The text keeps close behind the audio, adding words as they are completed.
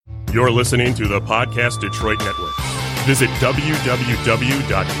You're listening to the Podcast Detroit Network. Visit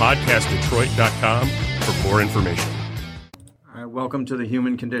www.podcastdetroit.com for more information. All right, welcome to the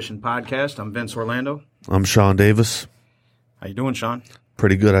Human Condition Podcast. I'm Vince Orlando. I'm Sean Davis. How you doing, Sean?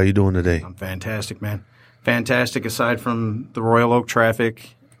 Pretty good. How you doing today? I'm fantastic, man. Fantastic aside from the Royal Oak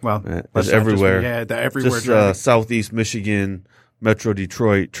traffic. Well, it's everywhere. The everywhere Just traffic. Southeast Michigan, Metro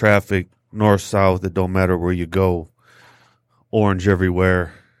Detroit traffic, north-south. It don't matter where you go. Orange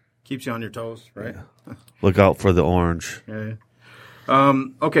everywhere. Keeps you on your toes, right? Yeah. Look out for the orange. Yeah.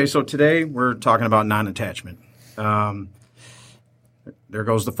 Okay, so today we're talking about non-attachment. There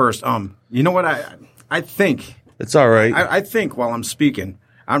goes the first. You know what? I think it's all right. I think while I'm speaking,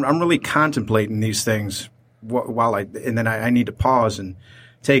 I'm really contemplating these things and then I need to pause and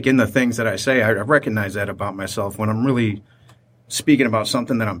take in the things that I say. I recognize that about myself when I'm really speaking about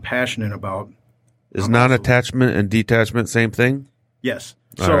something that I'm passionate about. Is non-attachment and detachment same thing? Yes.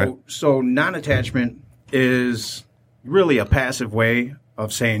 Right. So non-attachment is really a passive way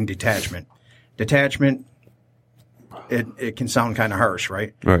of saying detachment. Detachment, it can sound kind of harsh,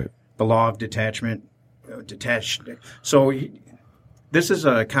 right? Right. The law of detachment, detached. So this is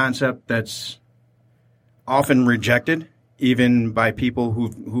a concept that's often rejected, even by people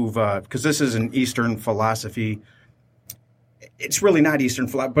who've because this is an Eastern philosophy. It's really not Eastern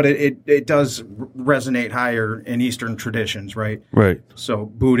philosophy, but it does resonate higher in Eastern traditions, right? Right. So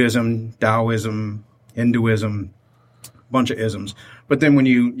Buddhism, Taoism, Hinduism, bunch of isms. But then when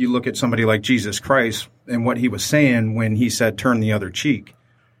you look at somebody like Jesus Christ and what he was saying when he said, turn the other cheek.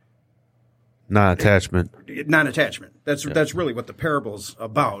 Non-attachment. Non-attachment. That's really what the parable's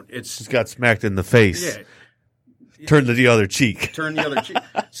about. He's got smacked in the face. Yeah. Turn to the other cheek. Turn the other cheek.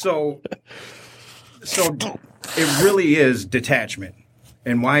 So it really is detachment.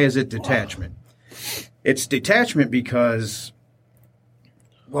 And why is it detachment? It's detachment because,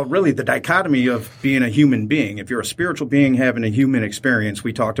 well, really the dichotomy of being a human being. If you're a spiritual being having a human experience,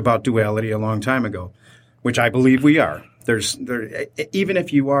 we talked about duality a long time ago, which I believe we are. Even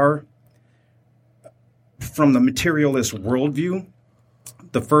if you are from the materialist worldview,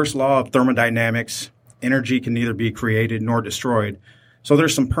 the first law of thermodynamics, energy can neither be created nor destroyed. So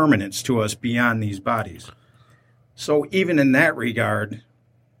there's some permanence to us beyond these bodies. So even in that regard,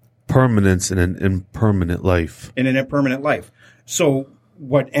 permanence in an impermanent life. In an impermanent life. So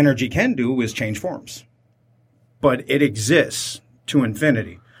what energy can do is change forms. But it exists to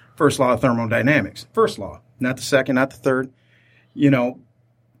infinity. First law of thermodynamics. First law. Not the second, not the third.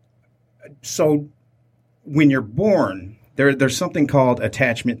 So when you're born, there's something called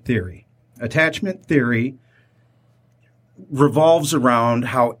attachment theory. Attachment theory revolves around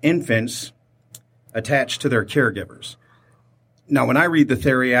how infants attach to their caregivers. Now, when I read the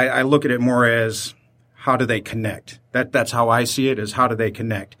theory, I look at it more as how do they connect? That's how I see it, is how do they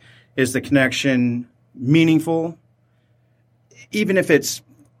connect? Is the connection meaningful? Even if it's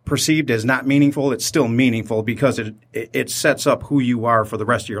perceived as not meaningful, it's still meaningful because it sets up who you are for the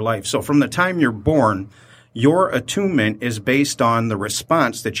rest of your life. So from the time you're born, your attunement is based on the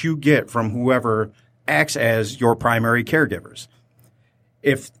response that you get from whoever acts as your primary caregivers.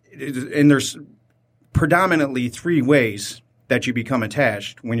 And there's predominantly three ways that you become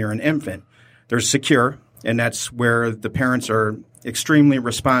attached when you're an infant. There's secure, and that's where the parents are extremely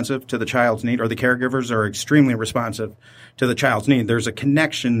responsive to the child's need, or the caregivers are extremely responsive to the child's need. There's a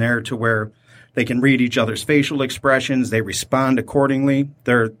connection there to where they can read each other's facial expressions. They respond accordingly.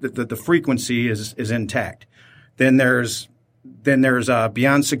 The frequency is intact. Then there's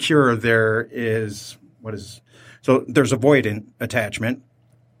beyond secure. There's avoidant attachment,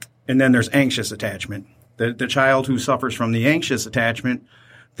 and then there's anxious attachment. The child who suffers from the anxious attachment,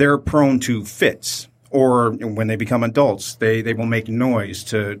 they're prone to fits, or when they become adults, they will make noise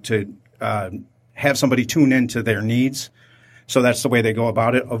to have somebody tune into their needs. So that's the way they go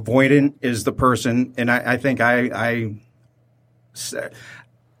about it. Avoidant is the person, and I think I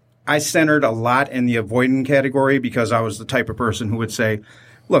centered a lot in the avoidant category because I was the type of person who would say,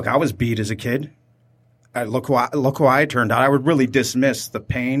 look, I was beat as a kid. Look who I turned out. I would really dismiss the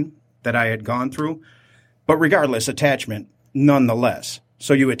pain that I had gone through. But regardless, attachment, nonetheless.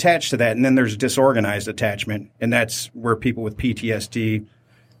 So you attach to that, and then there's disorganized attachment, and that's where people with PTSD,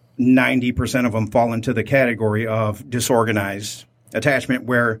 90% of them fall into the category of disorganized attachment,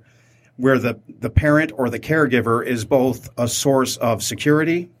 where the parent or the caregiver is both a source of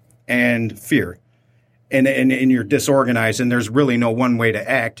security and fear. And you're disorganized, and there's really no one way to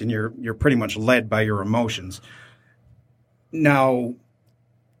act, and you're pretty much led by your emotions. Now,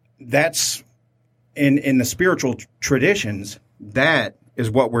 that's in the spiritual traditions, that is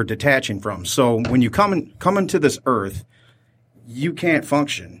what we're detaching from. So when you come into this earth, you can't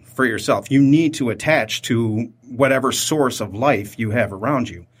function for yourself. You need to attach to whatever source of life you have around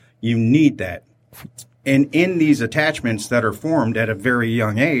you. You need that. And in these attachments that are formed at a very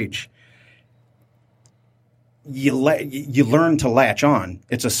young age, you learn to latch on.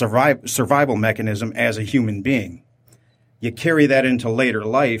 It's a survival mechanism as a human being. You carry that into later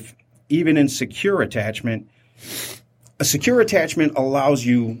life, even in secure attachment. A secure attachment allows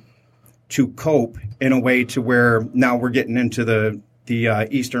you to cope in a way to where now we're getting into the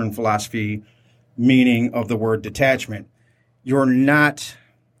Eastern philosophy meaning of the word detachment. You're not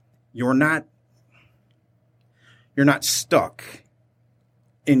stuck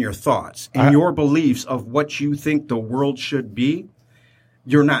in your thoughts, in your beliefs of what you think the world should be.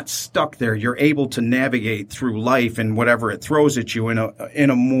 You're not stuck there. You're able to navigate through life and whatever it throws at you in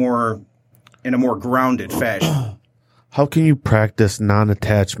a more grounded fashion. How can you practice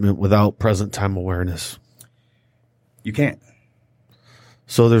non-attachment without present time awareness? You can't.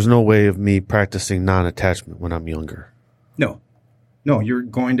 So there's no way of me practicing non-attachment when I'm younger. No, you're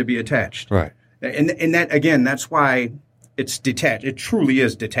going to be attached. Right. And that, again, that's why it's detached. It truly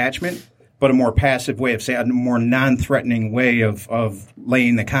is detachment, but a more passive way of saying, a more non-threatening way of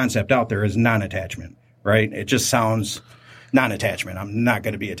laying the concept out there is non-attachment, right? It just sounds non-attachment. I'm not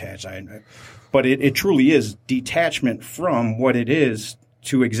going to be attached. But it truly is detachment from what it is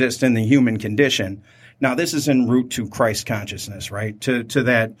to exist in the human condition. Now, this is en route to Christ consciousness, right? To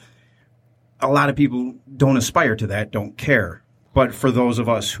that, a lot of people don't aspire to that, don't care. But for those of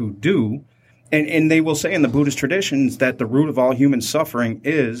us who do, and they will say in the Buddhist traditions that the root of all human suffering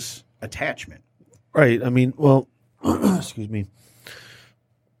is attachment. Right. I mean, well, excuse me.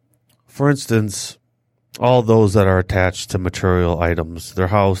 For instance, all those that are attached to material items, their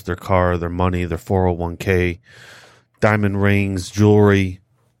house, their car, their money, their 401k, diamond rings, jewelry,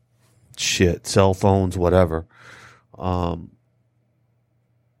 cell phones, whatever.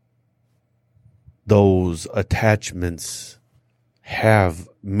 Those attachments have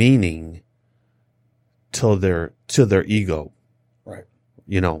meaning to their ego. Right.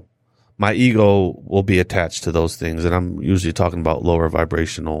 You know, my ego will be attached to those things, and I'm usually talking about lower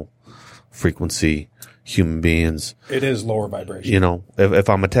vibrational frequency human beings. It is lower vibration. You know, if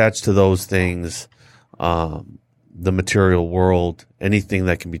I'm attached to those things, the material world, anything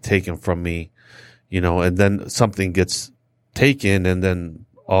that can be taken from me, you know, and then something gets taken and then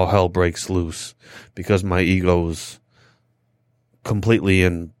all hell breaks loose because my ego's completely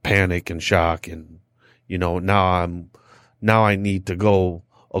in panic and shock. And, you know, now I need to go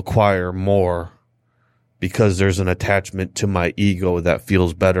acquire more because there's an attachment to my ego that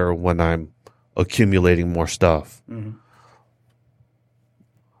feels better when I'm accumulating more stuff. Mm-hmm.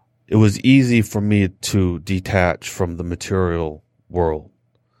 It was easy for me to detach from the material world.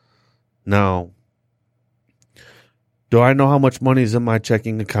 Now, do I know how much money is in my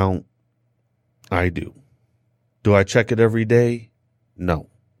checking account? I do. Do I check it every day? No.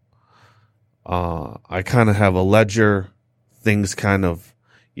 I kind of have a ledger. Things kind of,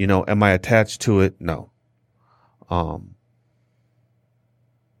 you know, am I attached to it? No. Am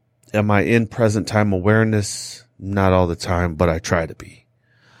I in present time awareness? Not all the time, but I try to be.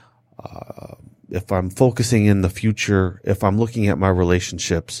 If I'm focusing in the future, if I'm looking at my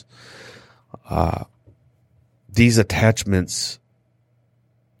relationships, these attachments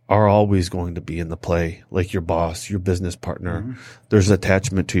are always going to be in the play, like your boss, your business partner. Mm-hmm. There's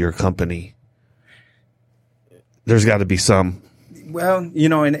attachment to your company. There's got to be some. Well, you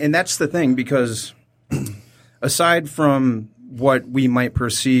know, and that's the thing, because aside from what we might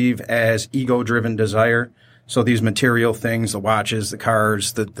perceive as ego-driven desire, so these material things, the watches, the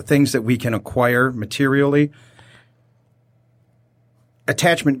cars, the things that we can acquire materially,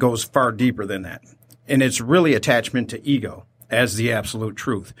 attachment goes far deeper than that. And it's really attachment to ego as the absolute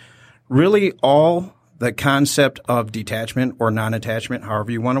truth. Really, all the concept of detachment or non-attachment,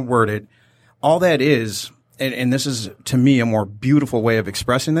 however you want to word it, all that is, and this is to me a more beautiful way of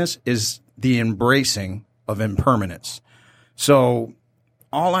expressing this, is the embracing of impermanence. So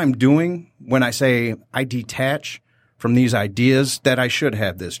all I'm doing when I say I detach from these ideas that I should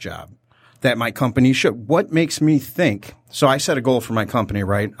have this job, that my company should, what makes me think? So I set a goal for my company,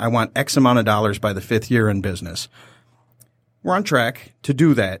 right? I want X amount of dollars by the 5th year in business. We're on track to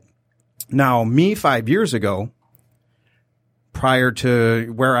do that. Now, me 5 years ago, prior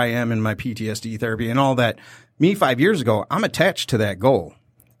to where I am in my PTSD therapy and all that, me 5 years ago, I'm attached to that goal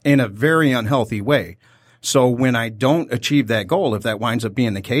in a very unhealthy way. So when I don't achieve that goal, if that winds up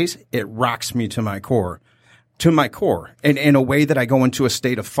being the case, it rocks me to my core, and in a way that I go into a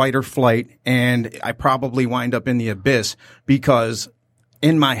state of fight or flight, and I probably wind up in the abyss because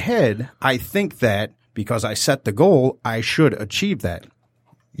in my head, I think that because I set the goal, I should achieve that.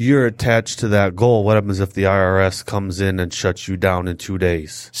 you're attached to that goal. What happens if the IRS comes in and shuts you down in 2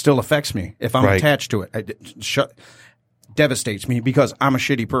 days? Still affects me if I'm Right. attached to it. Devastates me because I'm a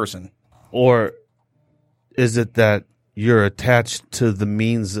shitty person. Or is it that you're attached to the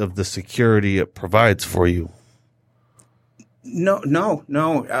means of the security it provides for you? No.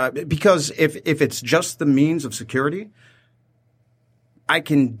 Because if it's just the means of security, I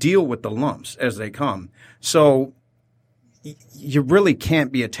can deal with the lumps as they come. So you really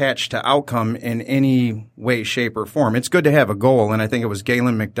can't be attached to outcome in any way, shape, or form. It's good to have a goal, and I think it was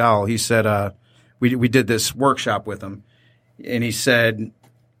Galen McDowell. He said we did this workshop with him, and he said,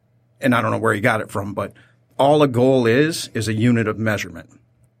 and I don't know where he got it from, but all a goal is a unit of measurement,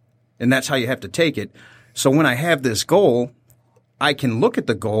 and that's how you have to take it. So when I have this goal, I can look at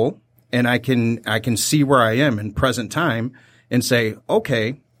the goal and I can see where I am in present time and say,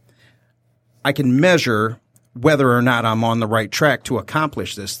 okay, I can measure whether or not I'm on the right track to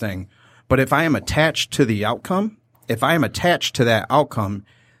accomplish this thing. But if I am attached to the outcome, if I am attached to that outcome,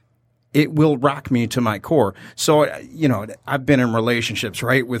 it will rock me to my core. So, I've been in relationships,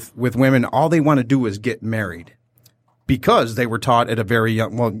 right, with women. All they want to do is get married because they were taught at a very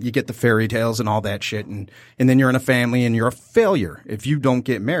young, well, you get the fairy tales and all that shit. And then you're in a family and you're a failure if you don't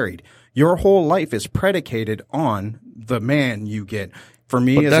get married. Your whole life is predicated on the man you get. For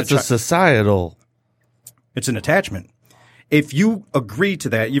me, But that's a societal. It's an attachment. If you agree to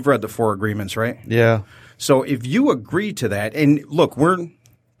that, you've read the 4 agreements, right? Yeah. So if you agree to that, and look,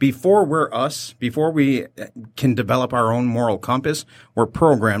 before we can develop our own moral compass, we're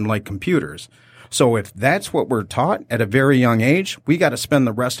programmed like computers. So if that's what we're taught at a very young age, we got to spend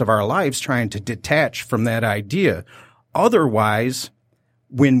the rest of our lives trying to detach from that idea. Otherwise,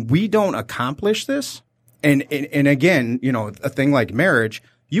 when we don't accomplish this, and again, a thing like marriage,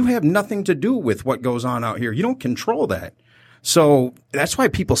 you have nothing to do with what goes on out here. You don't control that. So that's why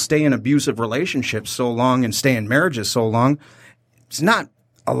people stay in abusive relationships so long and stay in marriages so long.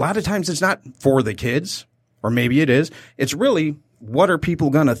 A lot of times it's not for the kids, or maybe it is. It's really, what are people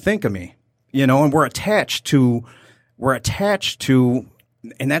going to think of me? And we're attached to,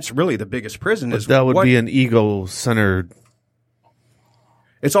 and that's really the biggest prison. But that would be an ego-centered.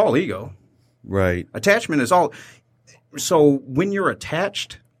 It's all ego. Right. Attachment is all. So when you're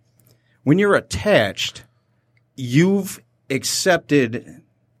attached, you've accepted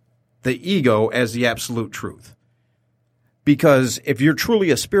the ego as the absolute truth. Because if you're truly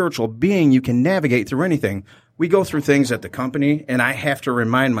a spiritual being, you can navigate through anything. We go through things at the company, and I have to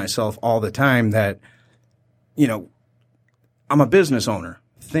remind myself all the time that, I'm a business owner.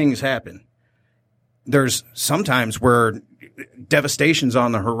 Things happen. There's sometimes where devastation's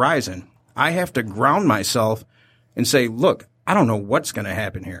on the horizon. I have to ground myself and say, look, I don't know what's going to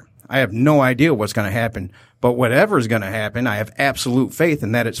happen here. I have no idea what's going to happen. But whatever's going to happen, I have absolute faith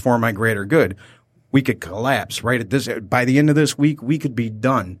in that it's for my greater good. We could collapse right at this. By the end of this week, we could be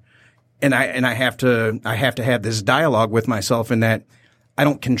done. And I have to have this dialogue with myself in that I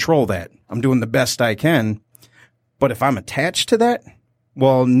don't control that. I'm doing the best I can. But if I'm attached to that,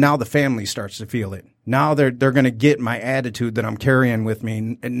 well, now the family starts to feel it. Now they're going to get my attitude that I'm carrying with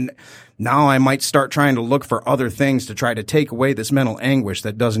me. And now I might start trying to look for other things to try to take away this mental anguish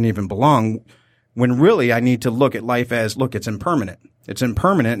that doesn't even belong, when really I need to look at life as, look, it's impermanent. It's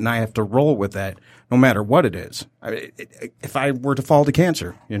impermanent, and I have to roll with that no matter what it is. If I were to fall to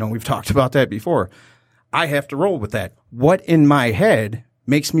cancer, we've talked about that before, I have to roll with that. What in my head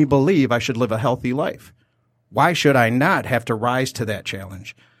makes me believe I should live a healthy life? Why should I not have to rise to that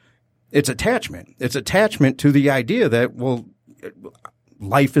challenge? It's attachment. It's attachment to the idea that, well,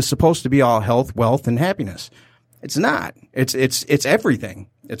 life is supposed to be all health, wealth, and happiness. It's not. It's everything.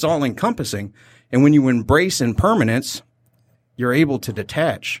 It's all encompassing. And when you embrace impermanence, you're able to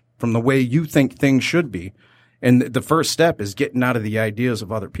detach from the way you think things should be. And the first step is getting out of the ideas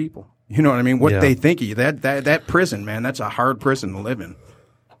of other people. You know what I mean? What they think of you. That prison, man, that's a hard prison to live in.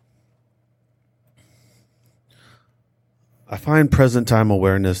 I find present time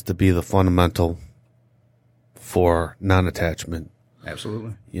awareness to be the fundamental for non-attachment.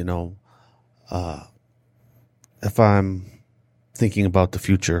 Absolutely. If I'm thinking about the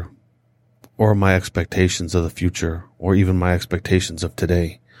future, or my expectations of the future, or even my expectations of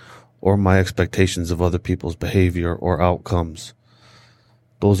today, or my expectations of other people's behavior or outcomes,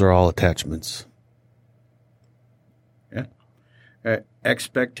 those are all attachments. Yeah.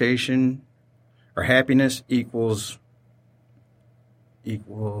 Expectation or happiness equals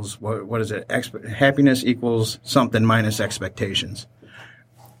what is it? Happiness equals something minus expectations.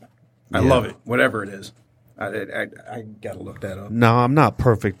 I love it. Whatever it is. I got to look that up. No, I'm not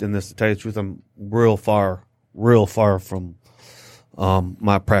perfect in this, to tell you the truth. I'm real far from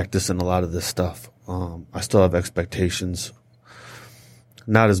my practice in a lot of this stuff. I still have expectations,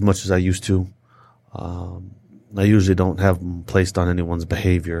 not as much as I used to. I usually don't have them placed on anyone's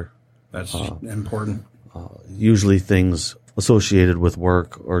behavior. That's important. Usually things associated with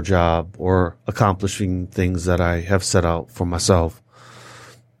work or job or accomplishing things that I have set out for myself.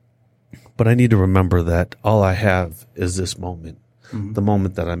 But I need to remember that all I have is this moment, the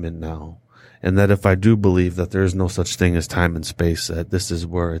moment that I'm in now. And that if I do believe that there is no such thing as time and space, that this is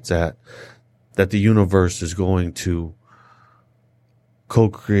where it's at, that the universe is going to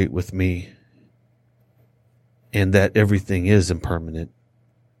co-create with me, and that everything is impermanent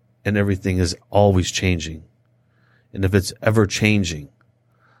and everything is always changing. And if it's ever changing,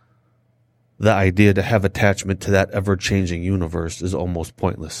 the idea to have attachment to that ever changing universe is almost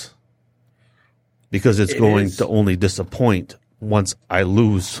pointless, because it's going to only disappoint once I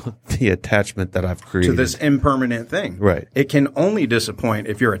lose the attachment that I've created to this impermanent thing. Right. It can only disappoint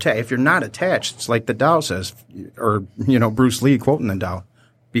if you're attached. If you're not attached, it's like the Tao says, or, Bruce Lee quoting the Tao,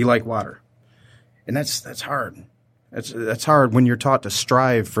 be like water. And that's hard. That's hard when you're taught to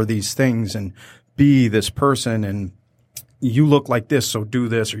strive for these things and be this person, and you look like this, so do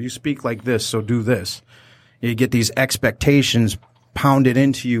this, or you speak like this, so do this. You get these expectations pounded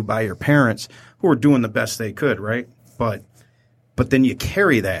into you by your parents who are doing the best they could, right? But then you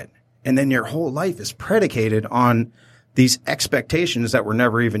carry that, and then your whole life is predicated on these expectations that were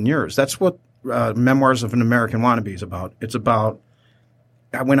never even yours. That's what Memoirs of an American Wannabe is about. It's about,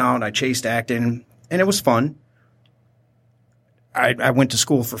 I went out, I chased acting, and it was fun. I went to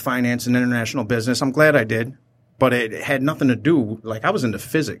school for finance and international business. I'm glad I did, but it had nothing to do, like I was into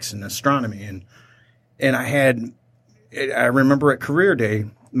physics and astronomy, and I remember at career day,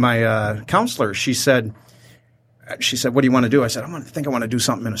 my counselor, she said, what do you want to do? I said, I want to do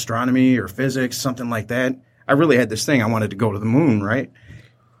something in astronomy or physics, something like that. I really had this thing. I wanted to go to the moon, right?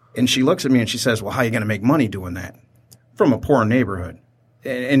 And she looks at me and she says, well, how are you going to make money doing that? From a poor neighborhood.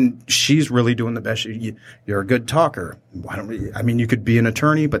 And she's really doing the best. You're a good talker. You could be an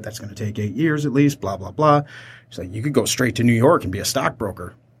attorney, but that's going to take 8 years at least, blah, blah, blah. She's like, you could go straight to New York and be a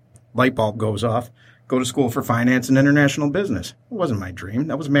stockbroker. Light bulb goes off. Go to school for finance and international business. It wasn't my dream.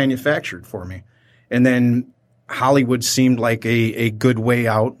 That was manufactured for me. And then Hollywood seemed like a good way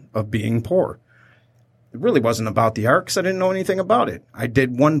out of being poor. It really wasn't about the art because I didn't know anything about it. I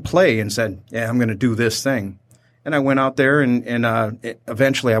did one play and said, yeah, I'm going to do this thing. And I went out there and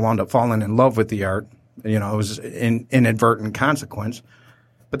eventually I wound up falling in love with the art. It was an inadvertent consequence.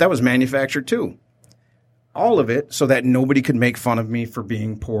 But that was manufactured too. All of it so that nobody could make fun of me for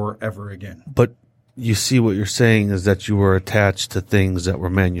being poor ever again. But you see, what you're saying is that you were attached to things that were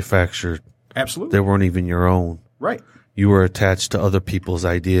manufactured. Absolutely. They weren't even your own. Right. You were attached to other people's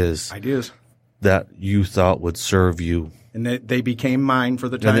ideas. That you thought would serve you. And they became mine for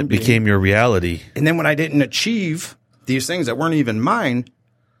the time being. And it became your reality. And then when I didn't achieve these things that weren't even mine,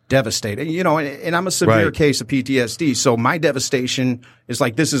 devastated. And I'm a severe case of PTSD. So my devastation is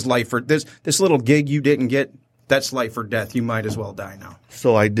like, this is life or this little gig you didn't get. That's life or death. You might as well die now.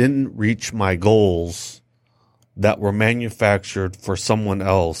 So I didn't reach my goals that were manufactured for someone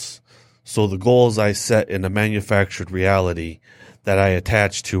else. So the goals I set in a manufactured reality that I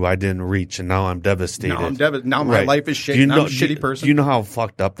attached to, I didn't reach, and now I'm devastated. Now my life is shit. I'm a shitty person. Do you know how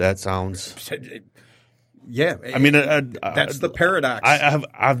fucked up that sounds? Yeah. That's the paradox.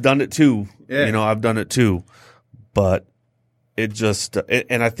 I've done it too. Yeah. I've done it too. But it just,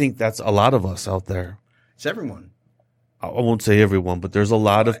 and I think that's a lot of us out there. It's everyone. I won't say everyone, but there's a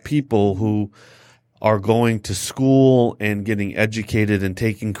lot of people who are going to school and getting educated and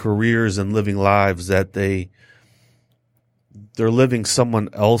taking careers and living lives that they're living someone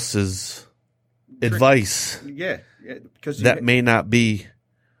else's advice. Yeah. Because that may not be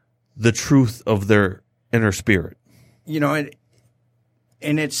the truth of their inner spirit. And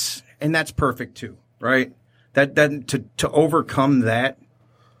that's perfect too, right? That to overcome that,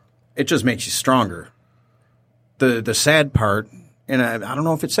 it just makes you stronger. The sad part, and I don't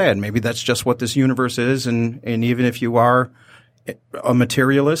know if it's sad, maybe that's just what this universe is, and even if you are a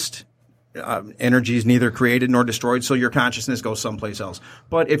materialist, energy is neither created nor destroyed, so your consciousness goes someplace else.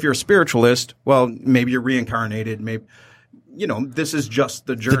 But if you're a spiritualist, well, maybe you're reincarnated, maybe, this is just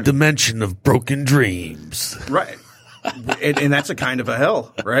the journey. The dimension of broken dreams. Right. and that's a kind of a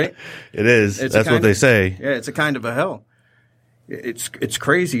hell, right? It is. That's what they say. Yeah, it's a kind of a hell. It's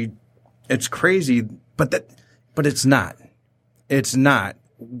crazy. It's crazy, but it's not. It's not.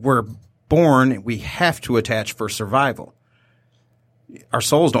 We're born, we have to attach for survival. Our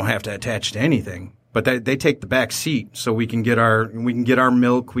souls don't have to attach to anything, but they take the back seat so we can get our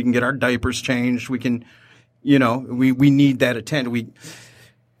milk, we can get our diapers changed, we can You know, we need that attention.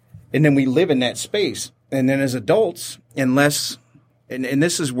 And then we live in that space. And then as adults, unless, and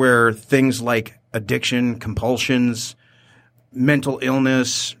this is where things like addiction, compulsions, mental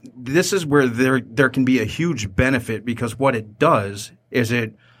illness, this is where there can be a huge benefit, because what it does is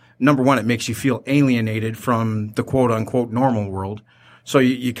number one, it makes you feel alienated from the quote unquote normal world. So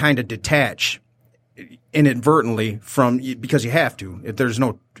you kind of detach inadvertently because you have to. If there's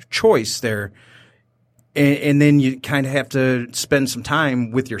no choice there. And then you kind of have to spend some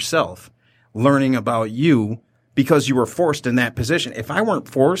time with yourself, learning about you, because you were forced in that position. If I weren't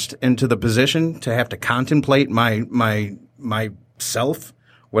forced into the position to have to contemplate my self,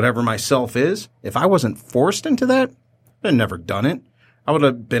 whatever my self is, if I wasn't forced into that, I'd never done it. I would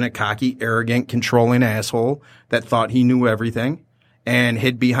have been a cocky, arrogant, controlling asshole that thought he knew everything and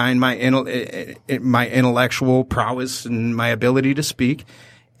hid behind my intellectual prowess and my ability to speak.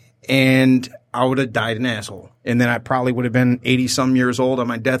 And I would have died an asshole. And then I probably would have been 80-some years old on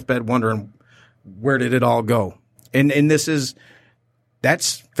my deathbed wondering, where did it all go? And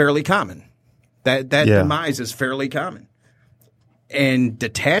that's fairly common. That demise is fairly common. And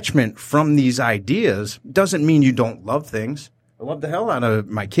detachment from these ideas doesn't mean you don't love things. I love the hell out of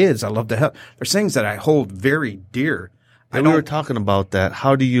my kids. There's things that I hold very dear. We were talking about that.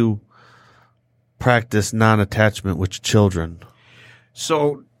 How do you practice non-attachment with children?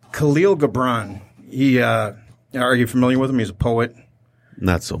 So Khalil Gibran, are you familiar with him? He's a poet.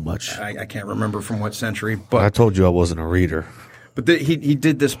 Not so much. I can't remember from what century, but I told you I wasn't a reader. But he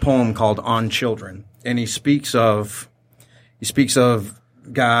did this poem called On Children, and he speaks of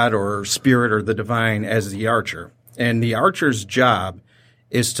God or spirit or the divine as the archer. And the archer's job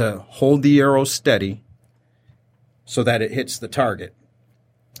is to hold the arrow steady so that it hits the target.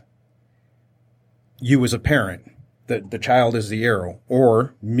 You as a parent, the child is the arrow,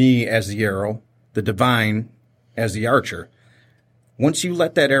 or me as the arrow, the divine as the archer. Once you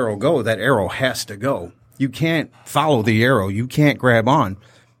let that arrow has to go. You can't follow the arrow. You can't grab on.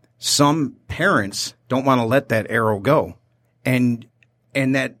 Some parents don't want to let that arrow go. And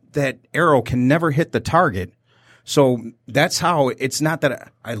that arrow can never hit the target. So that's how, it's not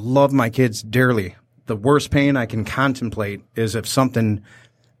that I love my kids dearly. The worst pain I can contemplate is if something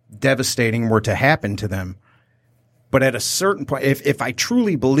devastating were to happen to them. But at a certain point, if I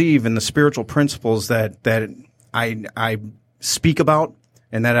truly believe in the spiritual principles that I speak about,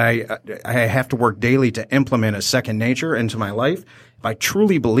 and that I have to work daily to implement a second nature into my life, if I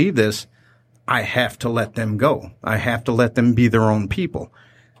truly believe this, I have to let them go. I have to let them be their own people.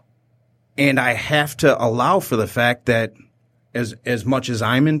 And I have to allow for the fact that as much as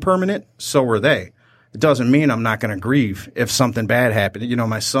I'm impermanent, so are they. It doesn't mean I'm not going to grieve if something bad happened. You know,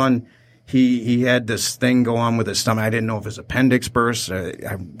 my son, he had this thing go on with his stomach. I didn't know if his appendix burst.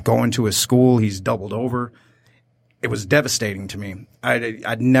 I'm going to his school. He's doubled over. It was devastating to me.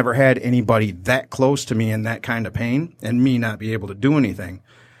 I'd never had anybody that close to me in that kind of pain and me not be able to do anything.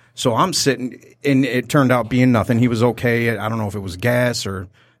 So I'm sitting, and it turned out being nothing. He was okay. I don't know if it was gas or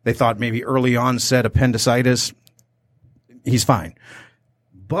they thought maybe early onset appendicitis. He's fine.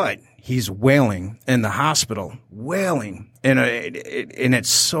 But he's wailing in the hospital, wailing. And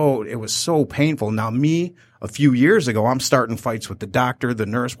it was so painful. Now me, a few years ago, I'm starting fights with the doctor, the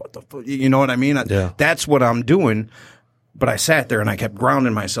nurse. What the fuck? You know what I mean? Yeah. That's what I'm doing. But I sat there and I kept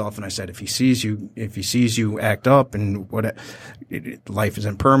grounding myself, and I said, if he sees you act up and life is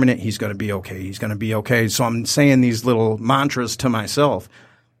impermanent, he's going to be okay. He's going to be okay. So I'm saying these little mantras to myself.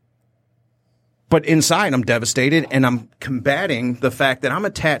 But inside, I'm devastated, and I'm combating the fact that I'm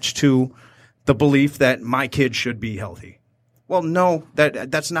attached to the belief that my kid should be healthy. Well, no,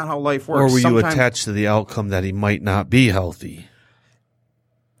 that's not how life works. Or were you attached to the outcome that he might not be healthy?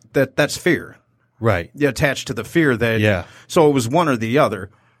 That's fear. Right. You're attached to the fear that. Yeah. So it was one or the other.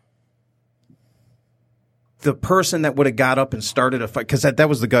 The person that would have got up and started a fight, because that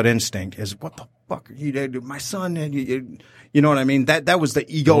was the gut instinct, is what the fuck are you doing? My son, you know what I mean? That was the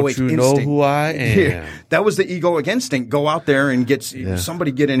egoic instinct. Don't you know who I am? Yeah, that was the egoic instinct. Go out there and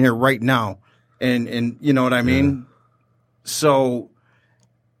somebody get in here right now. And you know what I mean? Yeah. So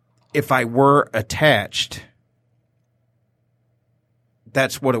if I were attached,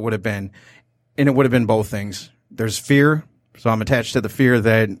 that's what it would have been. And it would have been both things. There's fear. So I'm attached to the fear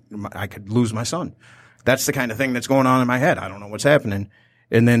that I could lose my son. That's the kind of thing that's going on in my head. I don't know what's happening.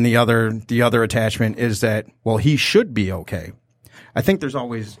 And then the other attachment is that, well, he should be okay. I think it's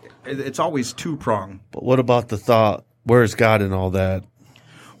always two-pronged. But what about the thought, where's God in all that?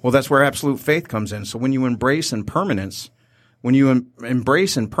 Well, that's where absolute faith comes in. So when you embrace impermanence,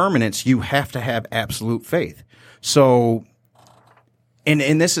 you have to have absolute faith. So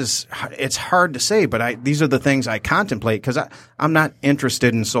And this is, it's hard to say, but these are the things I contemplate because I'm not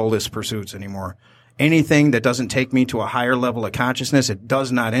interested in soulless pursuits anymore. Anything that doesn't take me to a higher level of consciousness, it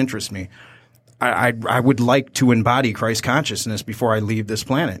does not interest me. I would like to embody Christ consciousness before I leave this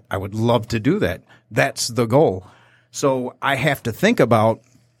planet. I would love to do that. That's the goal. So I have to think about,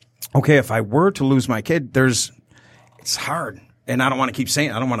 okay, if I were to lose my kid, it's hard. And I don't want to keep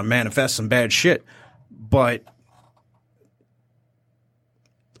saying, I don't want to manifest some bad shit, but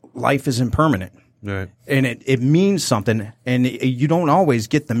life is impermanent. Right. And it means something, and you don't always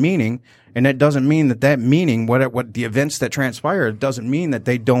get the meaning, and that doesn't mean that meaning, what the events that transpire, doesn't mean that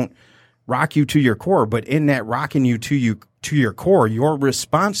they don't rock you to your core, but in that rocking you to your core, your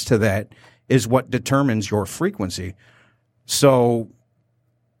response to that is what determines your frequency. So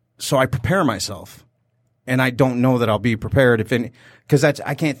I prepare myself, and I don't know that I'll be prepared because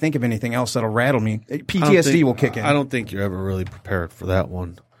I can't think of anything else that'll rattle me. PTSD will kick in. I don't think you're ever really prepared for that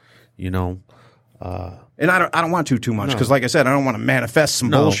one. And I don't want to too much because, like I said, I don't want to manifest some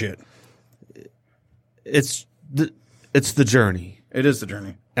bullshit. It's the journey. It is the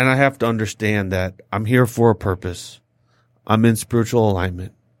journey, and I have to understand that I'm here for a purpose. I'm in spiritual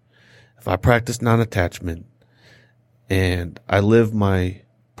alignment. If I practice non-attachment, and I live my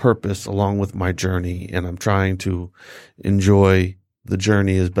purpose along with my journey, and I'm trying to enjoy the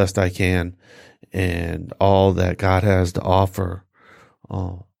journey as best I can, and all that God has to offer.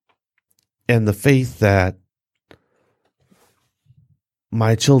 And the faith that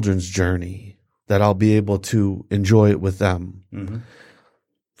my children's journey, that I'll be able to enjoy it with them. Mm-hmm.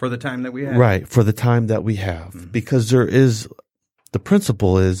 For the time that we have. Right, for the time that we have. Mm-hmm. Because the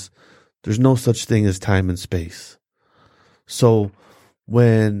principle is there's no such thing as time and space. So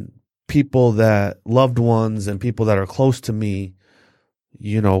when loved ones and people that are close to me,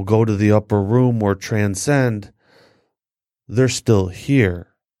 go to the upper room or transcend, they're still here.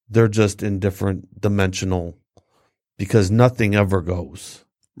 They're just in different dimensional, because nothing ever goes.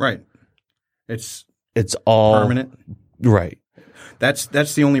 Right. It's all permanent. Right. That's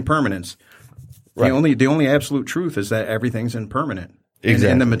the only permanence. Right. The only absolute truth is that everything's impermanent.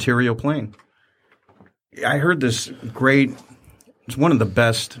 Exactly. In the material plane. I heard this it's one of the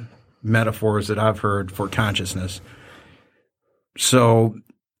best metaphors that I've heard for consciousness. So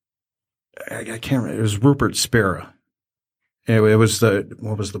I can't remember. It was Rupert Spira. It was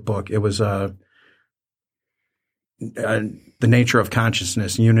what was the book? It was The Nature of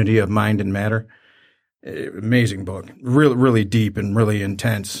Consciousness, Unity of Mind and Matter. Amazing book. Really, really deep and really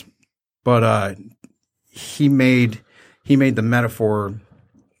intense. But he made the metaphor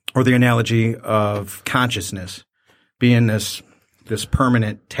or the analogy of consciousness being this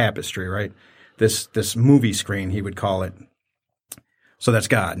permanent tapestry, right? This movie screen, he would call it. So that's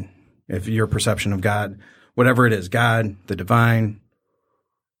God. If your perception of God, whatever it is, God, the divine,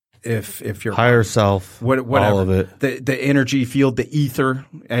 if your higher self, whatever, all of it, the energy field, the ether,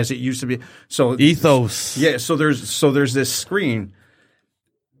 as it used to be. So ethos. Yeah. So there's this screen,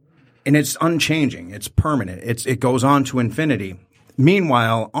 and it's unchanging. It's permanent. It goes on to infinity.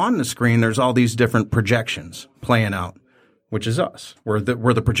 Meanwhile, on the screen, there's all these different projections playing out, which is us. We're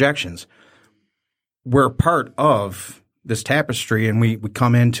the projections. We're part of this tapestry, and we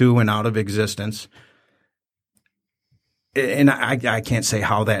come into and out of existence. And I can't say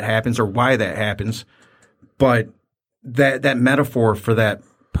how that happens or why that happens, but that metaphor for that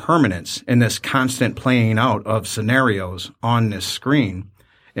permanence and this constant playing out of scenarios on this screen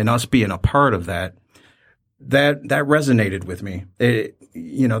and us being a part of that resonated with me.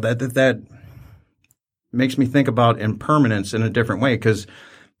 That makes me think about impermanence in a different way, because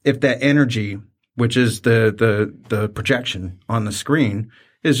if that energy, which is the projection on the screen,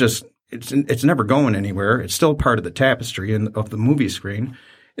 is just it's never going anywhere. It's still part of the tapestry of the movie screen.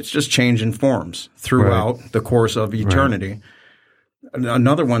 It's just changing forms throughout the course of eternity. Right.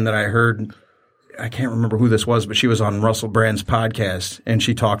 Another one that I heard, I can't remember who this was, but she was on Russell Brand's podcast, and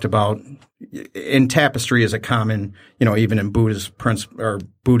she talked about in tapestry is a common, even in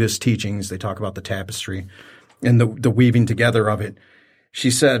Buddhist teachings, they talk about the tapestry and the weaving together of it. She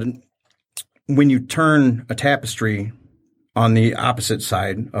said, when you turn a tapestry on the opposite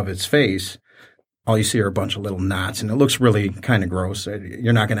side of its face, all you see are a bunch of little knots, and it looks really kind of gross.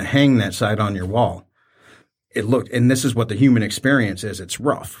 You're not going to hang that side on your wall. And this is what the human experience is. It's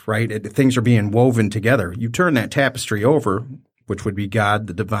rough, right? Things are being woven together. You turn that tapestry over, which would be God,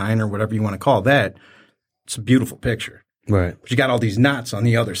 the divine, or whatever you want to call that. It's a beautiful picture. Right. But you got all these knots on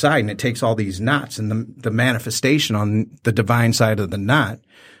the other side, and it takes all these knots and the manifestation on the divine side of the knot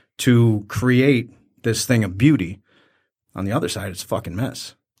to create this thing of beauty. On the other side, it's a fucking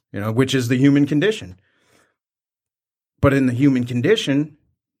mess, which is the human condition. But in the human condition,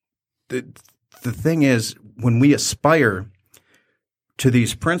 the thing is, when we aspire to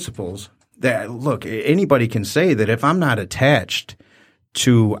these principles, that look, anybody can say that if I'm not attached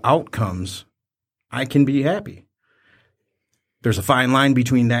to outcomes, I can be happy. There's a fine line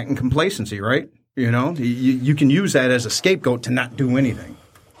between that and complacency, right? You can use that as a scapegoat to not do anything.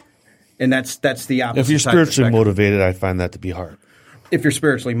 And that's the opposite. If you're side of the spiritually spectrum. motivated, I find that to be hard. If you're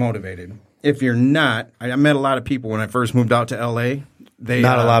spiritually motivated. If you're not, I met a lot of people when I first moved out to L.A.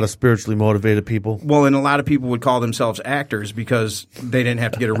 Not a lot of spiritually motivated people. Well, and a lot of people would call themselves actors because they didn't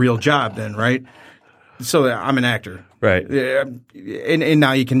have to get a real job then, right? So I'm an actor. Right. And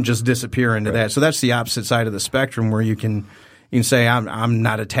now you can just disappear into that. So that's the opposite side of the spectrum where you can say, I'm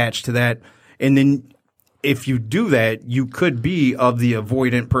not attached to that. And then if you do that, you could be of the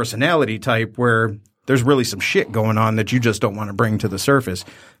avoidant personality type where there's really some shit going on that you just don't want to bring to the surface.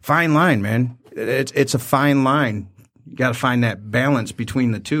 Fine line, man. It's a fine line. You got to find that balance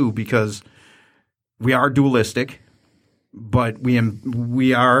between the two because we are dualistic, but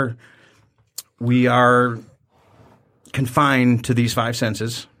we are confined to these five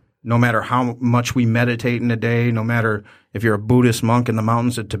senses. No matter how much we meditate in a day, no matter if you're a Buddhist monk in the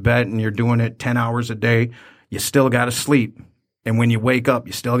mountains of Tibet and you're doing it 10 hours a day, you still got to sleep. And when you wake up,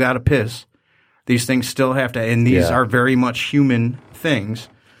 you still got to piss. These things still have to, and these are very much human things.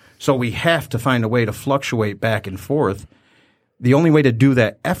 So we have to find a way to fluctuate back and forth. The only way to do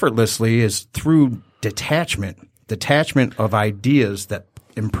that effortlessly is through detachment of ideas that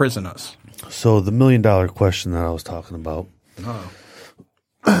imprison us. So the $1 million question that I was talking about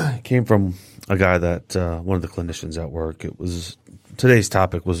came from a guy that one of the clinicians at work. Today's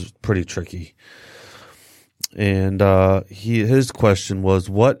topic was pretty tricky, and his question was,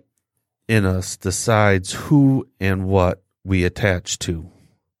 what in us decides who and what we attach to?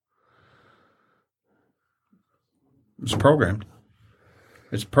 It's programmed.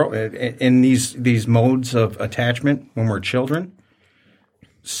 It's in these modes of attachment when we're children.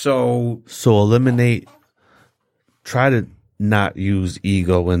 So eliminate. Try to not use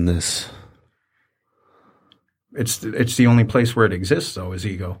ego in this. It's the only place where it exists, though, is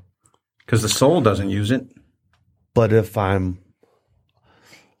ego, because the soul doesn't use it. But if I'm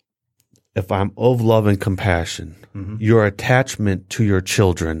of love and compassion, your attachment to your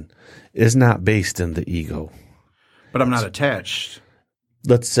children is not based in the ego. But I'm not attached.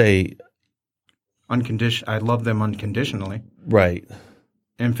 Let's say I love them unconditionally. Right.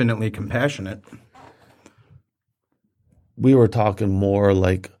 Infinitely compassionate. We were talking more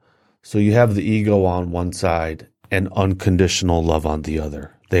like, so you have the ego on one side and unconditional love on the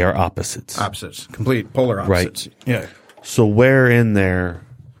other. They are opposites. Opposites. Complete polar opposites. Right. Yeah. So where in there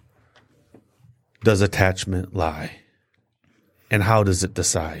does attachment lie? And how does it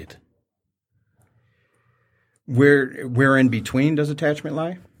decide? Where in between does attachment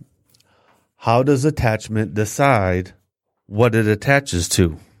lie? How does attachment decide what it attaches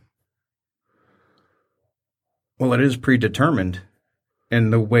to? Well, it is predetermined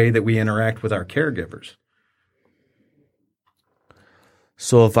in the way that we interact with our caregivers.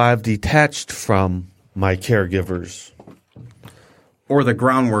 So if I've detached from my caregivers, or the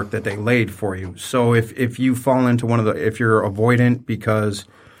groundwork that they laid for you. So if you fall into if you're avoidant because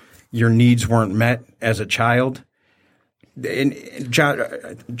your needs weren't met as a child, and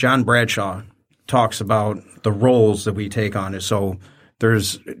John Bradshaw talks about the roles that we take on. So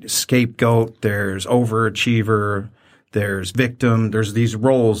there's scapegoat, there's overachiever, there's victim. There's these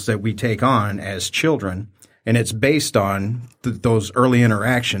roles that we take on as children, and it's based on those early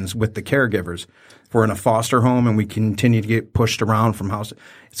interactions with the caregivers. If we're in a foster home and we continue to get pushed around from house,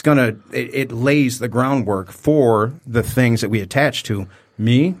 it lays the groundwork for the things that we attach to.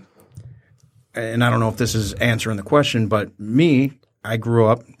 Me, and I don't know if this is answering the question, but me, I grew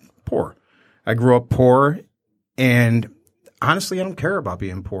up poor. And honestly, I don't care about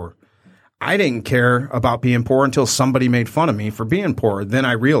being poor. I didn't care about being poor until somebody made fun of me for being poor. Then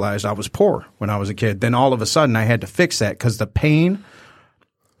I realized I was poor when I was a kid. Then all of a sudden I had to fix that because the pain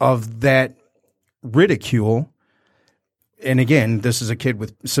of that ridicule, and again, this is a kid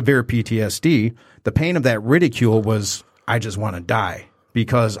with severe PTSD, the pain of that ridicule was, I just want to die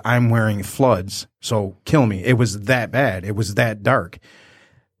because I'm wearing floods, so kill me. It was that bad. It was that dark.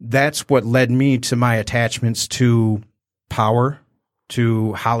 That's what led me to my attachments to power,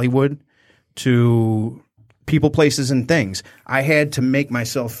 to Hollywood, to people, places, and things. I had to make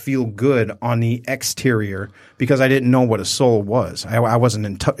myself feel good on the exterior because I didn't know what a soul was. I wasn't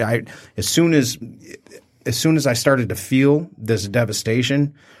in touch. As soon as I started to feel this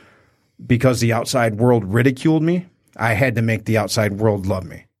devastation because the outside world ridiculed me, I had to make the outside world love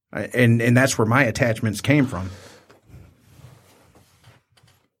me. And that's where my attachments came from.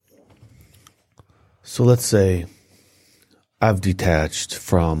 So let's say I've detached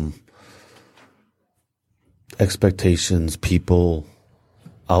from expectations, people,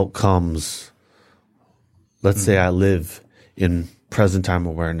 outcomes. Let's say I live in present time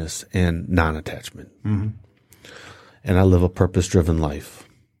awareness and non-attachment. Mm-hmm. And I live a purpose-driven life.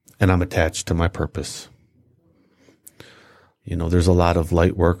 And I'm attached to my purpose. You know, there's a lot of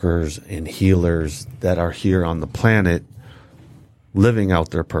light workers and healers that are here on the planet living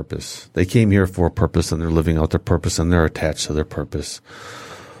out their purpose. They came here for a purpose and they're living out their purpose and they're attached to their purpose.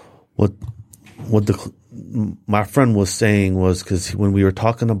 My friend was saying was, because when we were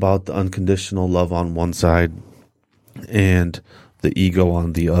talking about the unconditional love on one side and the ego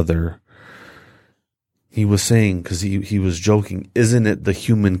on the other, he was saying, because he was joking, isn't it the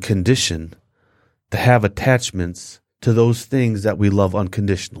human condition to have attachments to those things that we love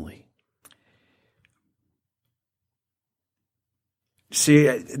unconditionally? See,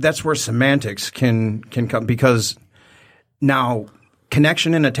 that's where semantics can come, because now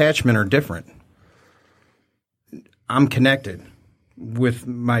connection and attachment are different. I'm connected with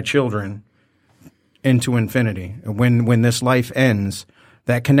my children into infinity. When this life ends,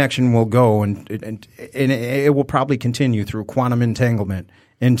 that connection will go and it will probably continue through quantum entanglement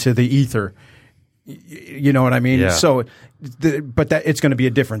into the ether. You know what I mean? Yeah. So, but that it's going to be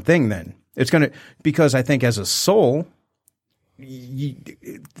a different thing then. It's going to, because I think as a soul,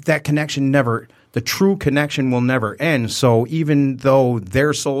 that connection the true connection will never end. So even though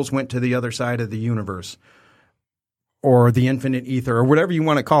their souls went to the other side of the universe or the infinite ether or whatever you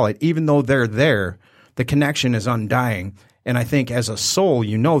want to call it, even though they're there, the connection is undying. And I think as a soul,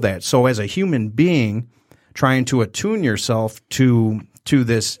 you know that. So as a human being, trying to attune yourself to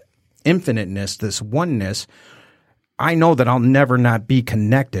this infiniteness, this oneness, I know that I'll never not be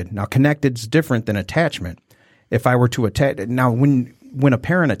connected. Now, connected's different than attachment. If I were to attach, now when a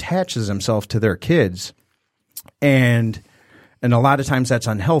parent attaches himself to their kids, and a lot of times that's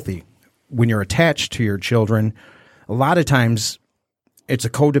unhealthy. When you're attached to your children, a lot of times it's a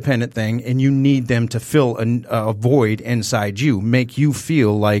codependent thing, and you need them to fill a void inside you, make you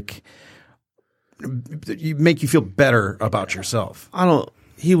feel better about yourself.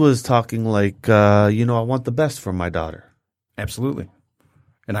 He was talking like, I want the best for my daughter. Absolutely.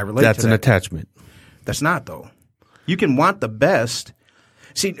 And I relate to that. That's an attachment. That's not, though. You can want the best.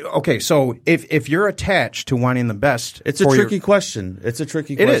 See, okay, so if you're attached to wanting the best, it's a tricky question. It's a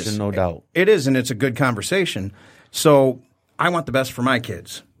tricky question, no doubt. It is, and it's a good conversation. So I want the best for my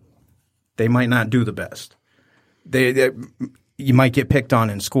kids. They might not do the best. You might get picked on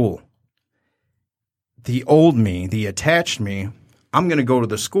in school. The old me, the attached me, I'm going to go to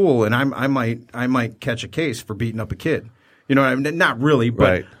the school and I might catch a case for beating up a kid. You know what I mean? Not really,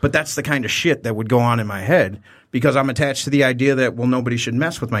 but that's the kind of shit that would go on in my head because I'm attached to the idea that, well, nobody should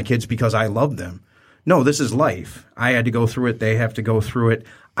mess with my kids because I love them. No, this is life. I had to go through it. They have to go through it.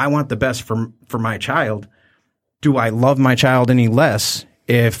 I want the best for my child. Do I love my child any less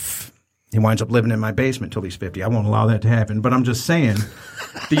if he winds up living in my basement till he's 50? I won't allow that to happen. But I'm just saying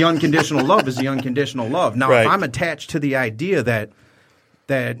the unconditional love is the unconditional love. Now, if I'm attached to the idea that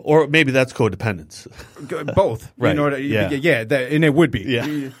or maybe that's codependence. Both. Right. You know, and it would be.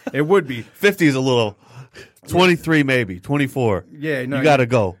 Yeah. It would be. 50 is a little, 23 maybe, 24. Yeah. No, you got to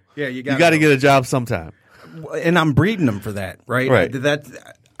go. Yeah, you got to get a job sometime. And I'm breeding them for that, right? Right.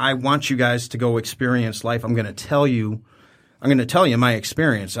 I want you guys to go experience life. I'm going to tell you my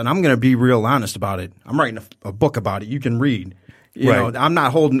experience, and I'm going to be real honest about it. I'm writing a book about it. You can read. You know, I'm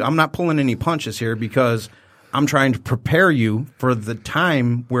not pulling any punches here because I'm trying to prepare you for the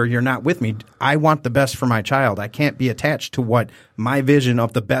time where you're not with me. I want the best for my child. I can't be attached to what my vision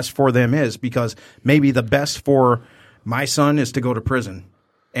of the best for them is because maybe the best for my son is to go to prison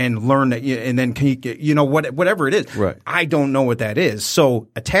and learn that, and then whatever it is. Right. I don't know what that is. So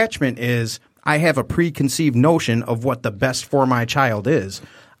attachment is I have a preconceived notion of what the best for my child is.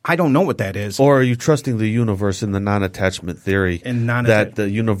 I don't know what that is. Or are you trusting the universe in the non-attachment theory that the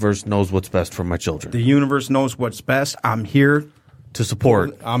universe knows what's best for my children? The universe knows what's best. I'm here to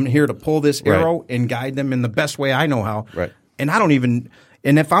support. I'm here to pull this arrow and guide them in the best way I know how. Right. And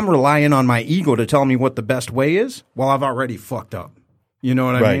and if I'm relying on my ego to tell me what the best way is, well, I've already fucked up. You know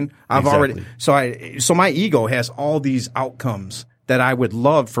what I mean? I've already so my ego has all these outcomes that I would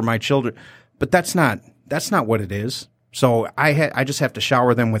love for my children, but that's not what it is. So I just have to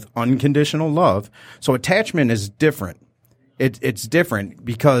shower them with unconditional love. So attachment is different. It's different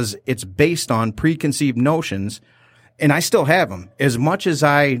because it's based on preconceived notions, and I still have them. As much as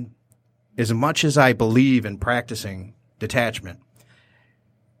I believe in practicing detachment,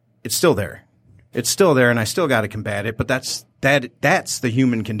 it's still there. It's still there, and I still got to combat it. But that's the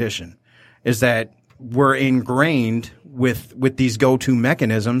human condition, is that we're ingrained with these go-to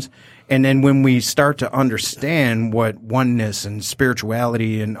mechanisms. And then when we start to understand what oneness and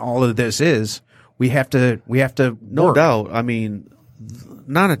spirituality and all of this is, we have to No work. doubt. I mean,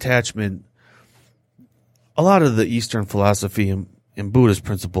 non-attachment, a lot of the Eastern philosophy and Buddhist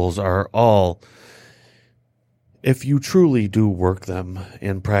principles are all, if you truly do work them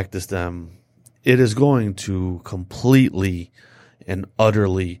and practice them, it is going to completely and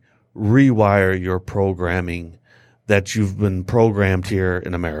utterly rewire your programming that you've been programmed here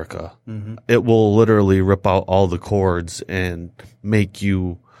in America. Mm-hmm. It will literally rip out all the cords and make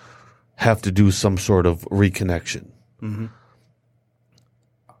you have to do some sort of reconnection. Mm-hmm.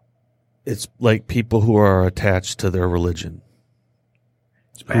 It's like people who are attached to their religion,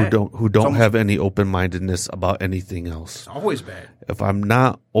 who don't have any open-mindedness about anything else. It's always bad. If I'm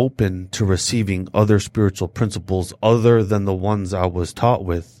not open to receiving other spiritual principles other than the ones I was taught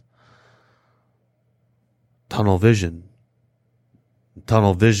with, tunnel vision.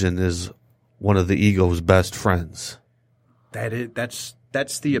 Tunnel vision is one of the ego's best friends. That's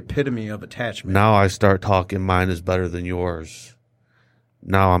the epitome of attachment. Now I start talking mine is better than yours.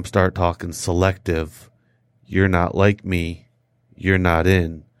 Now I'm start talking selective. You're not like me. You're not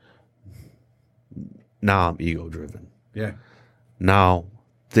in. Now I'm ego driven. Yeah. Now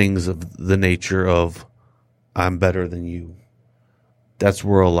things of the nature of I'm better than you. That's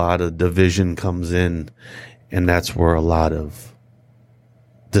where a lot of division comes in, and that's where a lot of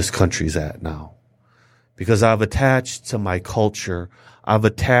this country's at now. Because I've attached to my culture, I've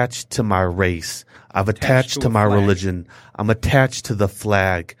attached to my race, I've attached to my religion, I'm attached to the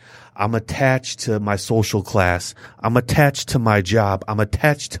flag, I'm attached to my social class, I'm attached to my job, I'm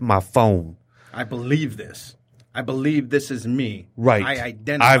attached to my phone. I believe this. I believe this is me. Right. I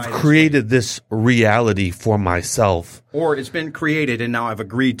identify. I've created this reality for myself. Or it's been created and now I've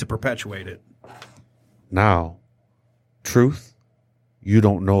agreed to perpetuate it. Now, truth, you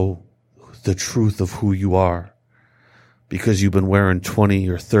don't know the truth of who you are because you've been wearing 20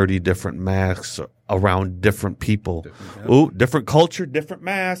 or 30 different masks around different people. Different culture, different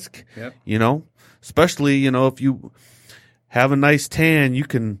mask. Yep. You know, especially, you know, if you have a nice tan, you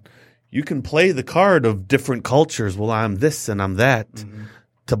can play the card of different cultures. Well, I'm this and I'm that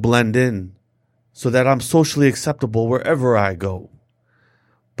to blend in so that I'm socially acceptable wherever I go.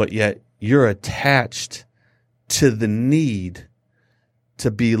 But yet you're attached to the need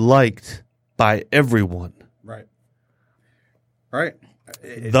to be liked by everyone. Right. Right.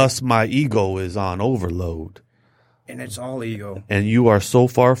 Thus, my ego is on overload. And it's all ego. And you are so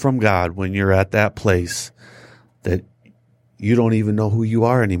far from God when you're at that place that you don't even know who you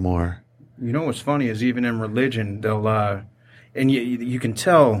are anymore. You know what's funny is even in religion, they'll, and you can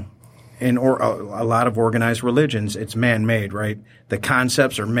tell in a lot of organized religions, it's man-made, right? The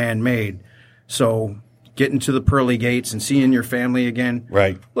concepts are man-made. So getting to the pearly gates and seeing your family again.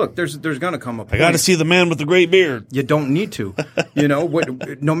 Right. Look, there's going to come a point. I got to see the man with the great beard. You don't need to. You know,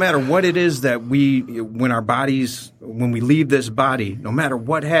 no matter what it is that when we leave this body, no matter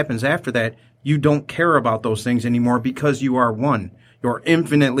what happens after that, you don't care about those things anymore because you are one. You're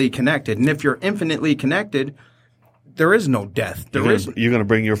infinitely connected. And if you're infinitely connected, there is no death. You're going to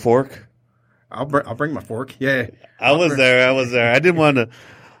bring your fork? I'll bring my fork. Yeah. I was there. I didn't want to.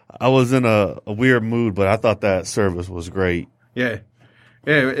 I was in a weird mood, but I thought that service was great. Yeah.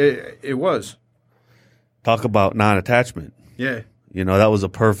 Yeah, it was. Talk about non-attachment. Yeah. You know, that was the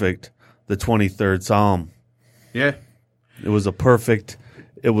 23rd Psalm. Yeah. It was perfect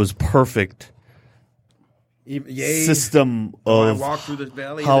system of how I walk through the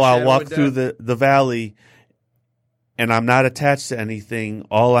valley. How I walk through the valley, and I'm not attached to anything.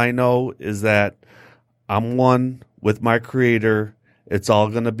 All I know is that I'm one with my Creator. It's all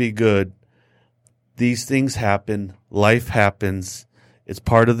going to be good. These things happen. Life happens. It's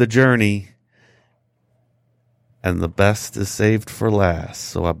part of the journey. And the best is saved for last.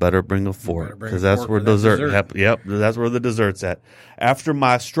 So I better bring a fork because that's where dessert. Yep, that's where the dessert's at. After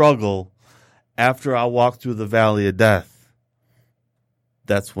my struggle, after I walk through the valley of death,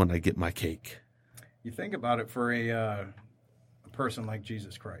 that's when I get my cake. You think about it for a person like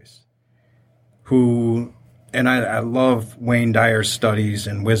Jesus Christ, who, and I love Wayne Dyer's studies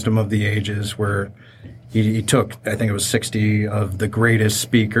and Wisdom of the Ages, where he took, I think it was 60 of the greatest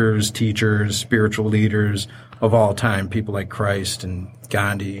speakers, teachers, spiritual leaders of all time, people like Christ and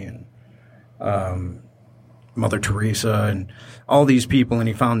Gandhi and Mother Teresa and all these people, and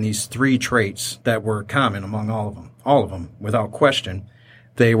he found these three traits that were common among all of them, without question.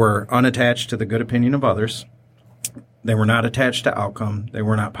 They were unattached to the good opinion of others. They were not attached to outcome. They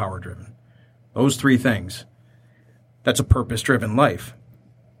were not power-driven. Those three things. That's a purpose-driven life.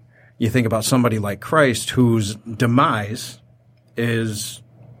 you think about somebody like Christ, whose demise is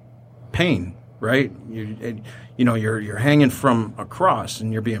pain, right? You're hanging from a cross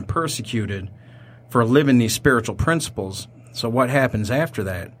and you're being persecuted for living these spiritual principles. So what happens after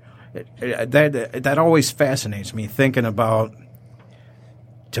that? That always fascinates me, thinking about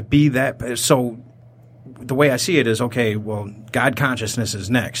to be that. So the way I see it is, okay, well, God consciousness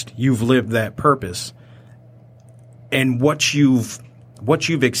is next. You've lived that purpose. And what you've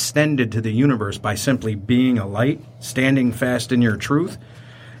extended to the universe by simply being a light, standing fast in your truth,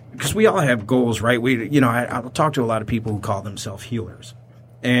 because we all have goals, right? I'll talk to a lot of people who call themselves healers,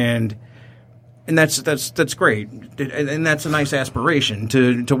 and that's great, and that's a nice aspiration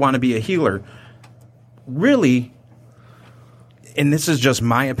to want to be a healer. Really, and this is just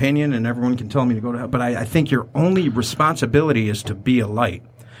my opinion, and everyone can tell me to go to hell, but I think your only responsibility is to be a light.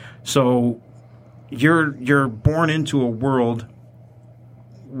 So you're born into a world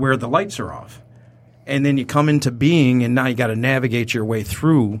where the lights are off, and then you come into being, and now you got to navigate your way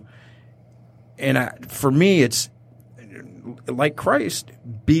through. And for me, it's like Christ,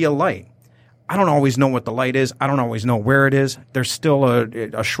 be a light. I don't always know what the light is. I don't always know where it is. There's still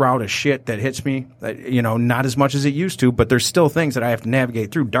a shroud of shit that hits me, not as much as it used to, but there's still things that I have to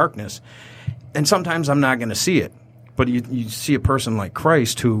navigate through, darkness. And sometimes I'm not going to see it. But you see a person like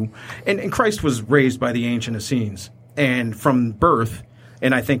Christ who, and Christ was raised by the Ancient Essenes, and from birth,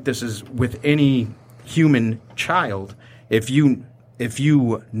 and I think this is with any human child, if you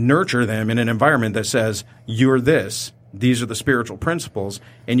nurture them in an environment that says, you're this, these are the spiritual principles,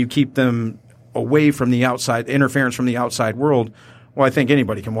 and you keep them away from the outside, interference from the outside world, well, I think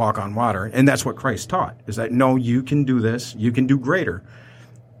anybody can walk on water. And that's what Christ taught, is that, no, you can do this, you can do greater.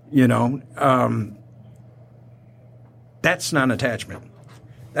 That's not attachment.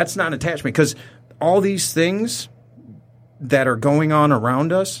 That's not attachment, because all these things that are going on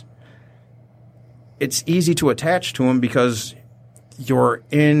around us, it's easy to attach to them because you're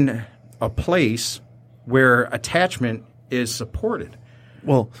in a place where attachment is supported.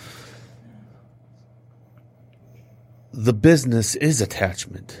 Well, the business is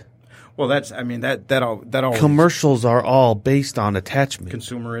attachment. Well, that all commercials are all based on attachment.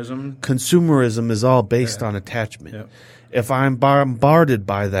 Consumerism is all based on attachment. Yep. If I'm bombarded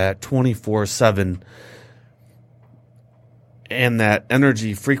by that 24/7 and that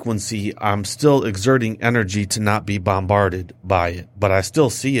energy frequency, I'm still exerting energy to not be bombarded by it, but I still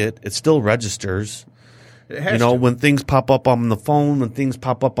see it. It still registers. When things pop up on the phone, when things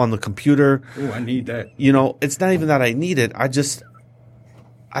pop up on the computer. Ooh, I need that. It's not even that I need it. I just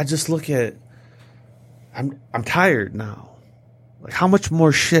look at, I'm tired now. Like, how much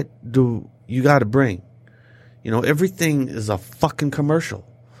more shit do you got to bring? Everything is a fucking commercial.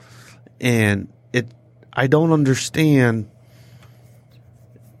 And I don't understand.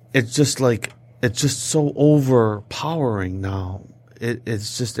 It's just so overpowering now.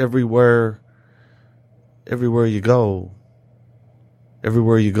 It's just everywhere you go,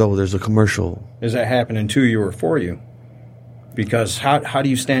 there's a commercial. Is that happening to you or for you? Because how do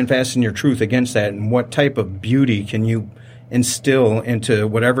you stand fast in your truth against that? And what type of beauty can you instill into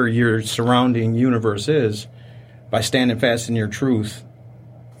whatever your surrounding universe is by standing fast in your truth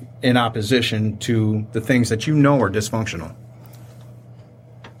in opposition to the things that you know are dysfunctional?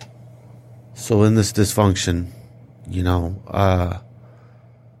 So in this dysfunction,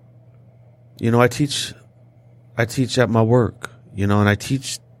 I teach at my work, and I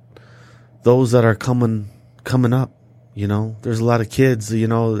teach those that are coming up. There's a lot of kids, the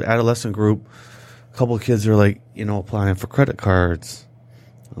adolescent group. A couple of kids are like, applying for credit cards.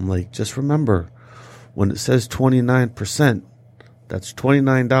 I'm like, just remember, when it says 29%, that's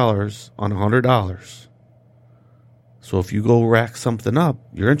 $29 on $100. So if you go rack something up,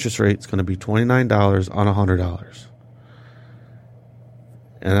 your interest rate is going to be $29 on $100.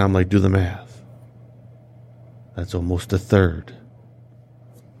 And I'm like, do the math. That's almost a third.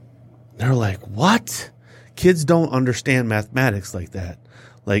 They're like, what? Kids don't understand mathematics like that.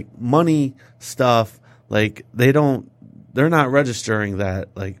 Like money stuff, like they're not registering that.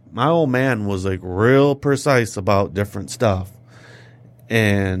 Like my old man was like real precise about different stuff.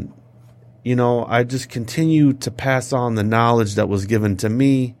 And, I just continue to pass on the knowledge that was given to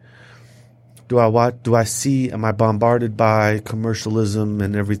me. Do I see, am I bombarded by commercialism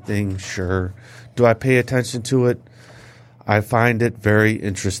and everything? Sure. Do I pay attention to it? I find it very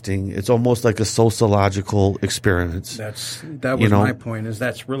interesting. It's almost like a sociological experience. That was my point, is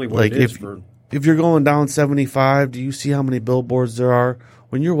that's really what like it is. If you're going down 75, do you see how many billboards there are?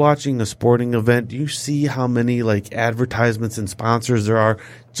 When you're watching a sporting event, do you see how many like advertisements and sponsors there are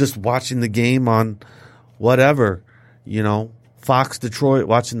just watching the game on whatever, Fox Detroit,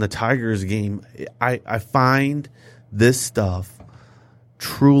 watching the Tigers game, I find this stuff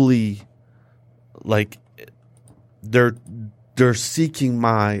truly like they're seeking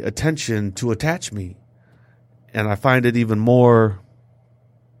my attention to attach me. And I find it even more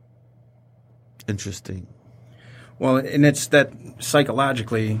interesting. Well, and it's that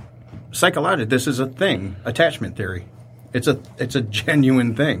psychologically, this is a thing, attachment theory. It's a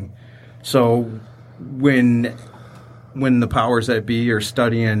genuine thing. So when the powers that be are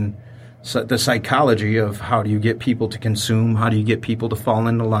studying the psychology of how do you get people to consume, how do you get people to fall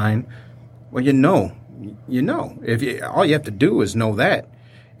into line, well, you know. All you have to do is know that,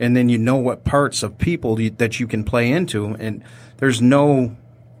 and then you know what parts of people that you can play into, and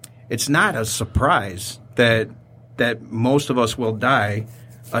it's not a surprise that most of us will die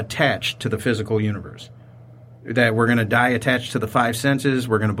attached to the physical universe. That we're going to die attached to the five senses.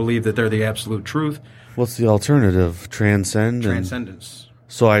 We're going to believe that they're the absolute truth. What's the alternative? Transcendence.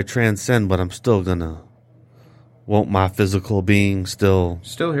 So I transcend, but I'm still won't my physical being still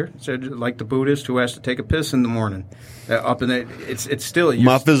here? So like the Buddhist who has to take a piss in the morning. It's still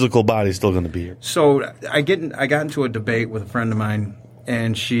my physical body's still going to be here. So I got into a debate with a friend of mine,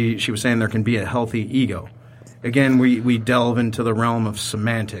 and she was saying there can be a healthy ego. Again, we delve into the realm of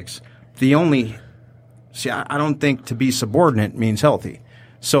semantics. I don't think to be subordinate means healthy.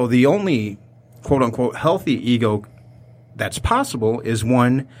 So the only quote-unquote healthy ego that's possible is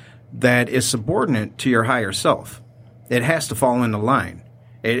one that is subordinate to your higher self. It has to fall into line.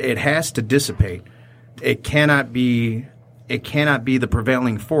 It has to dissipate. It cannot be the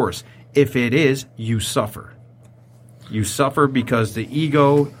prevailing force. If it is, you suffer. You suffer because the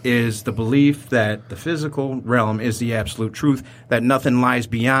ego is the belief that the physical realm is the absolute truth, that nothing lies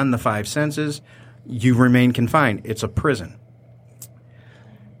beyond the five senses. You remain confined. It's a prison.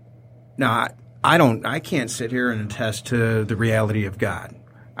 Now, I can't sit here and attest to the reality of God.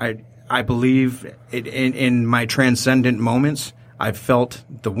 I believe it, in my transcendent moments, I've felt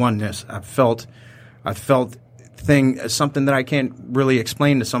the oneness. I've felt something that I can't really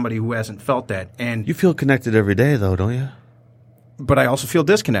explain to somebody who hasn't felt that. And you feel connected every day, though, don't you? But I also feel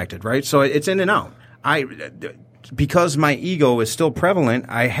disconnected, right? So it's in and out. Because my ego is still prevalent,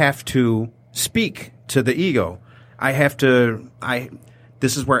 I have to speak to the ego.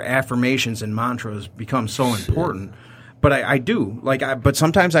 This is where affirmations and mantras become so important. But I do. But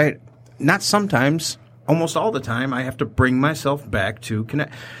sometimes not sometimes, almost all the time, I have to bring myself back to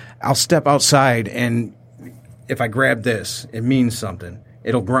connect. I'll step outside, and if I grab this, it means something.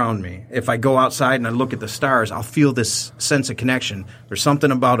 It'll ground me. If I go outside and I look at the stars, I'll feel this sense of connection. There's something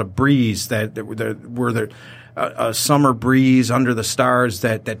about a breeze a summer breeze under the stars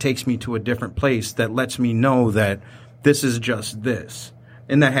that takes me to a different place, that lets me know that this is just this.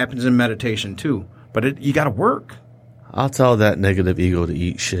 And that happens in meditation too. But you got to work. I'll tell that negative ego to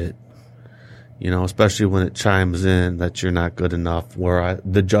eat shit. Especially when it chimes in that you're not good enough, where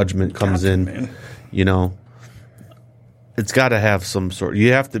the judgment comes in. Man. It's got to have some sort.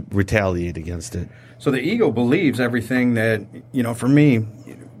 You have to retaliate against it. So the ego believes everything that, for me,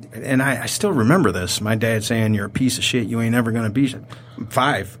 and I still remember this. My dad saying, "You're a piece of shit. You ain't ever going to be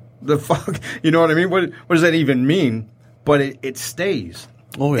 5." The fuck? You know what I mean? What does that even mean? But it stays.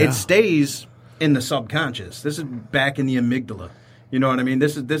 Oh, yeah. It stays in the subconscious. This is back in the amygdala. You know what I mean?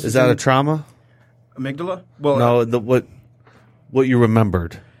 This is that a trauma? Amygdala? Well, no. What you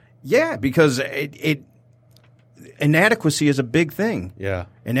remembered? Yeah, because inadequacy is a big thing. Yeah.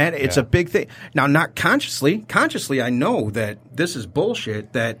 And it's a big thing. Now, not consciously. Consciously, I know that this is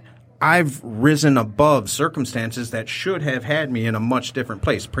bullshit, that I've risen above circumstances that should have had me in a much different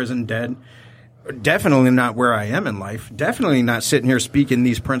place. Prison, dead. Definitely not where I am in life. Definitely not sitting here speaking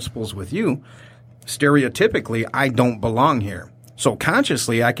these principles with you. Stereotypically, I don't belong here. So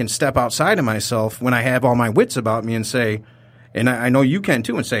consciously, I can step outside of myself when I have all my wits about me and say, and I know you can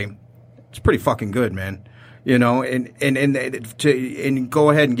too, and say, it's pretty fucking good, man. And go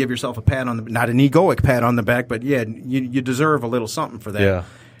ahead and give yourself a pat on the, not an egoic pat on the back, but yeah, you deserve a little something for that. Yeah.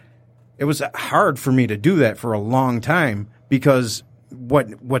 It was hard for me to do that for a long time because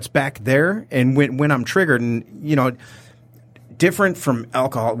what's back there, and when I'm triggered, and different from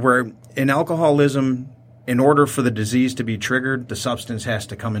alcohol, where in alcoholism, in order for the disease to be triggered, the substance has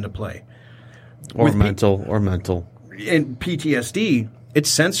to come into play. Or mental. In PTSD, it's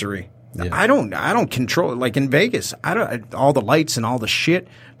sensory. Yeah. I don't control it. Like in Vegas, all the lights and all the shit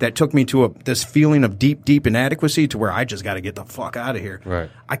that took me to this feeling of deep inadequacy to where I just got to get the fuck out of here. Right.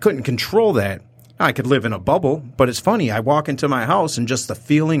 I couldn't control that. I could live in a bubble, but it's funny. I walk into my house and just the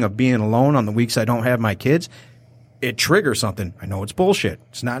feeling of being alone on the weeks I don't have my kids, it triggers something. I know it's bullshit.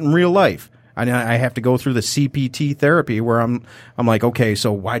 It's not in real life. I have to go through the CPT therapy where I'm like, okay,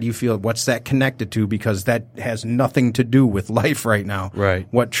 so why do you feel, what's that connected to? Because that has nothing to do with life right now. Right.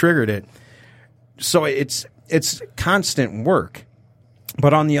 What triggered it. So it's constant work.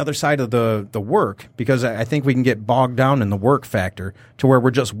 But on the other side of the work, because I think we can get bogged down in the work factor to where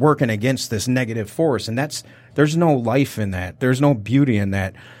we're just working against this negative force. And there's no life in that. There's no beauty in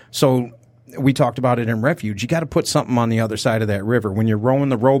that. So we talked about it in Refuge. You got to put something on the other side of that river. When you're rowing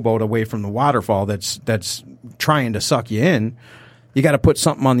the rowboat away from the waterfall that's trying to suck you in, you got to put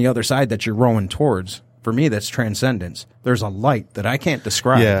something on the other side that you're rowing towards. For me, that's transcendence. There's a light that I can't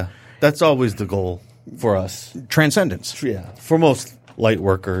describe. Yeah, that's always the goal for us. Transcendence. Yeah, for most light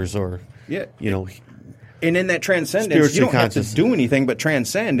workers or, Yeah. And in that transcendence, you don't have to do anything but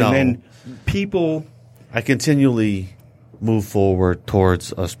transcend. No. And then people... I continually move forward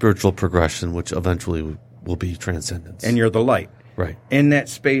towards a spiritual progression, which eventually will be transcendence. And you're the light. Right. In that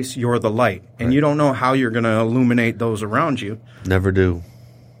space, you're the light. And you don't know how you're going to illuminate those around you. Never do.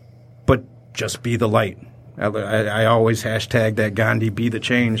 But just be the light. I always hashtag that Gandhi, be the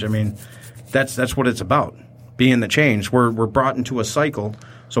change. I mean, that's what it's about. Being the change. We're brought into a cycle.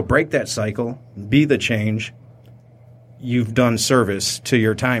 So break that cycle. Be the change. You've done service to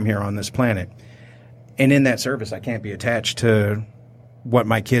your time here on this planet. And in that service, I can't be attached to what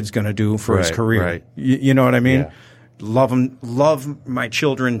my kid's going to do for his career. Right. You know what I mean? Yeah. Love my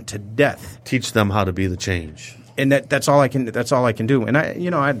children to death. Teach them how to be the change. And that's all I can do. And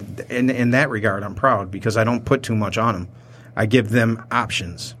in that regard, I'm proud because I don't put too much on them. I give them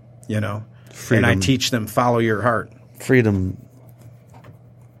options, Freedom. And I teach them follow your heart. Freedom.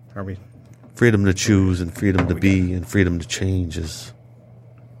 Are we? Freedom to choose and freedom to be and freedom to change is...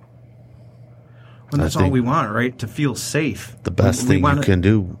 And that's all we want, right? To feel safe. The best thing you can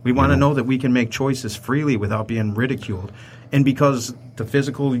do. We want to know that we can make choices freely without being ridiculed. And because the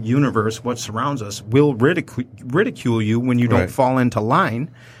physical universe, what surrounds us, will ridicule you when you don't fall into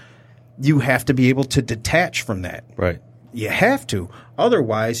line, you have to be able to detach from that. Right. You have to.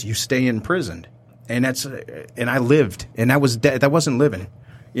 Otherwise, you stay imprisoned. And I lived, and that wasn't living.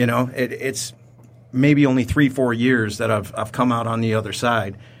 It's maybe only 3-4 years that I've come out on the other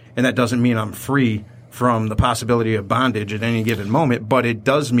side. And that doesn't mean I'm free from the possibility of bondage at any given moment, but it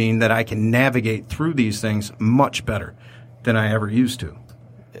does mean that I can navigate through these things much better than I ever used to.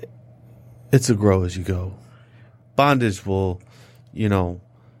 It's a grow as you go. Bondage will,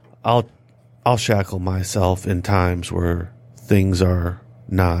 I'll shackle myself in times where things are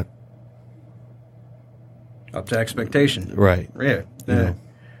not up to expectation. Right. Yeah.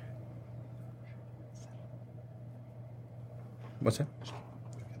 What's that?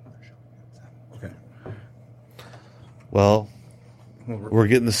 Well, we're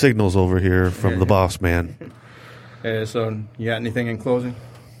getting the signals over here from the boss man. So you got anything in closing?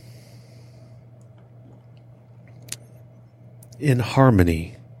 In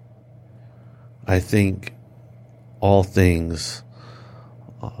harmony, I think all things,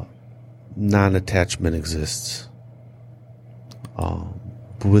 non-attachment exists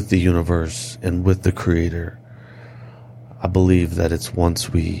with the universe and with the creator. I believe that it's once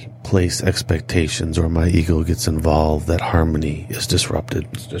we place expectations or my ego gets involved that harmony is disrupted.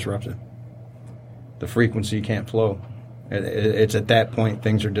 It's disrupted. The frequency can't flow. It's at that point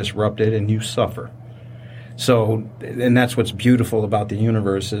things are disrupted and you suffer. So, and that's what's beautiful about the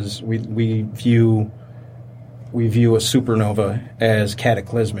universe is we view a supernova as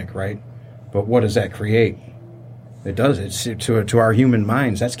cataclysmic, right? But what does that create? It does. It's to our human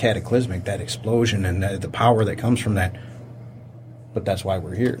minds, that's cataclysmic, that explosion and the power that comes from that. But that's why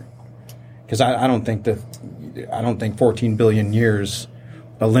we're here, because I don't think 14 billion years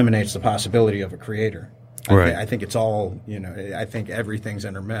eliminates the possibility of a creator. I think it's all I think everything's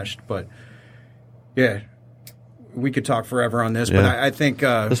intermeshed. But yeah, we could talk forever on this. Yeah. But I think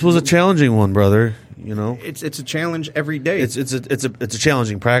this was a challenging one, brother. It's a challenge every day. It's a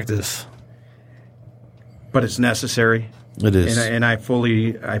challenging practice, but it's necessary. It is. And I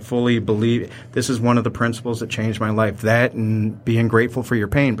fully believe this is one of the principles that changed my life, that and being grateful for your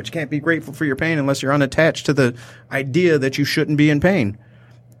pain. But you can't be grateful for your pain unless you're unattached to the idea that you shouldn't be in pain.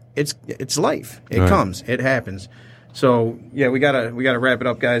 It's life. It comes. It happens. So, yeah, we gotta wrap it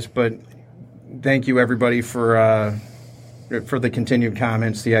up, guys. But thank you, everybody, for the continued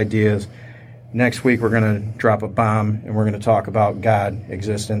comments, the ideas. Next week, we're going to drop a bomb, and we're going to talk about God,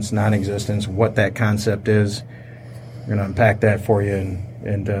 existence, non-existence, what that concept is. We're going to unpack that for you,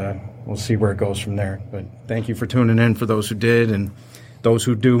 and we'll see where it goes from there. But thank you for tuning in for those who did, and those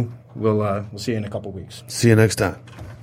who do. We'll see you in a couple weeks. See you next time.